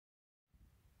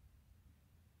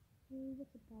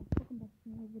what's up guys, welcome back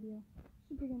to another video.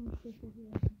 Super Gamer Sister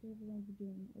here. Today we're going to be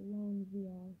doing Alone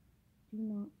VR. Do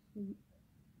not sleep.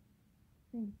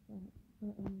 Thanks for that.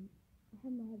 But I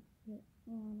have my headset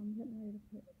on, I'm getting ready to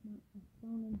put my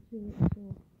phone into it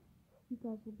so you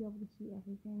guys will be able to see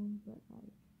everything, but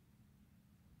like,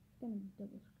 it's gonna be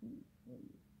double screen for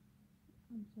you.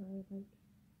 I'm sorry, like,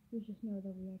 there's just no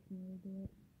other way I can really do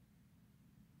it.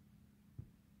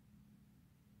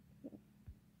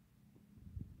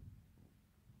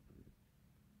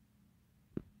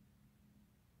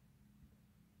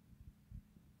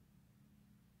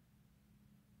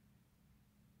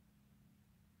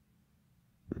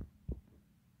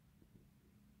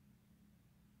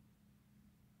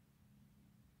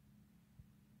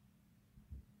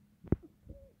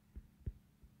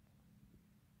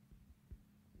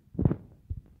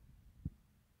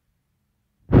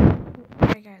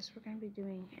 Alright guys, we're going to be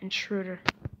doing Intruder.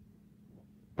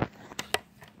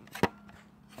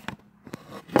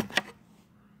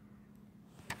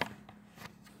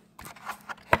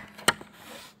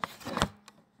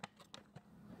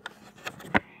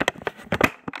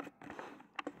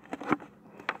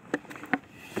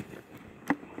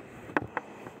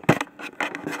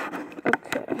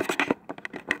 Okay.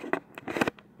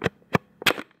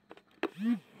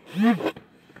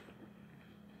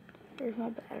 There's my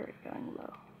battery going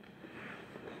low.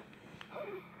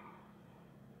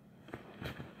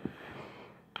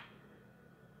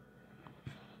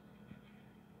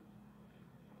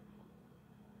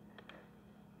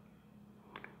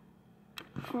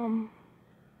 I'm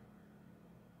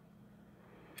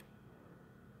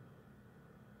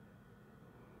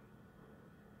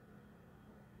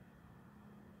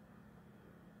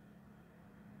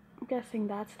guessing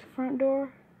that's the front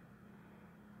door.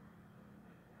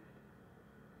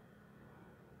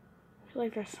 I feel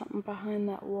like there's something behind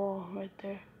that wall right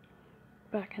there.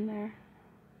 Back in there.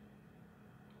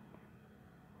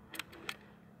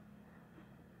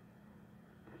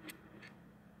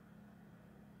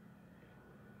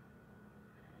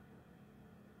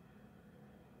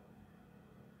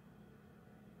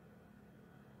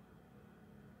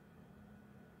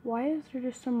 Why is there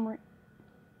just some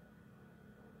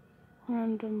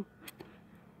random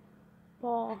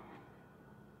ball?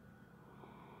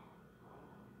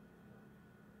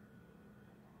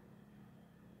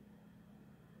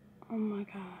 Oh my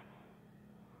god.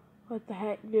 What the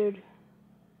heck, dude?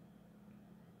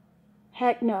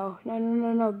 Heck no.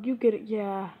 No. You get it.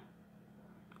 Yeah.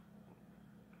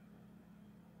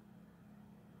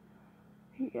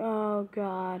 Oh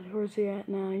god. Where's he at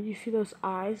now? You see those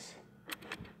eyes?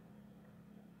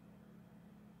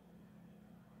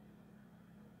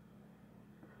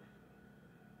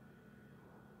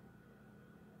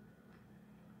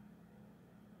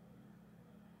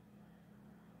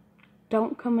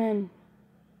 Don't come in.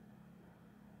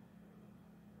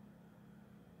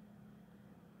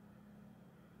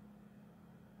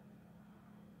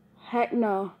 Heck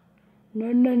no.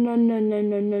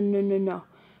 No.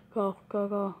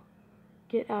 Go.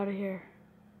 Get out of here.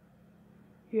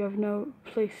 You have no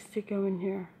place to go in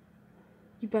here.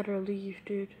 You better leave,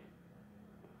 dude.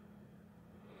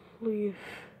 Leave.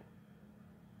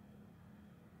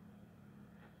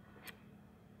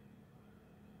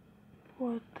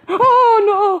 What? Oh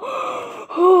no!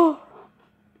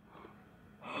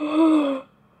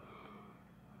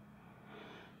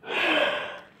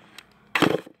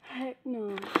 Heck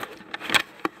no.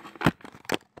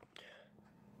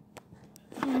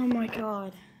 Oh my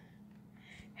god.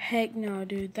 Heck no,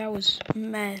 dude. That was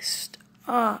messed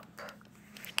up.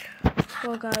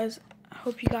 Well, guys, I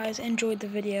hope you guys enjoyed the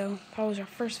video. That was our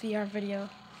first VR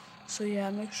video. So, yeah,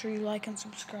 make sure you like and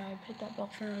subscribe. Hit that bell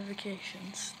for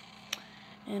notifications.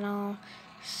 And I'll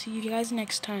see you guys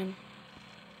next time.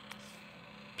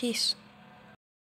 Peace.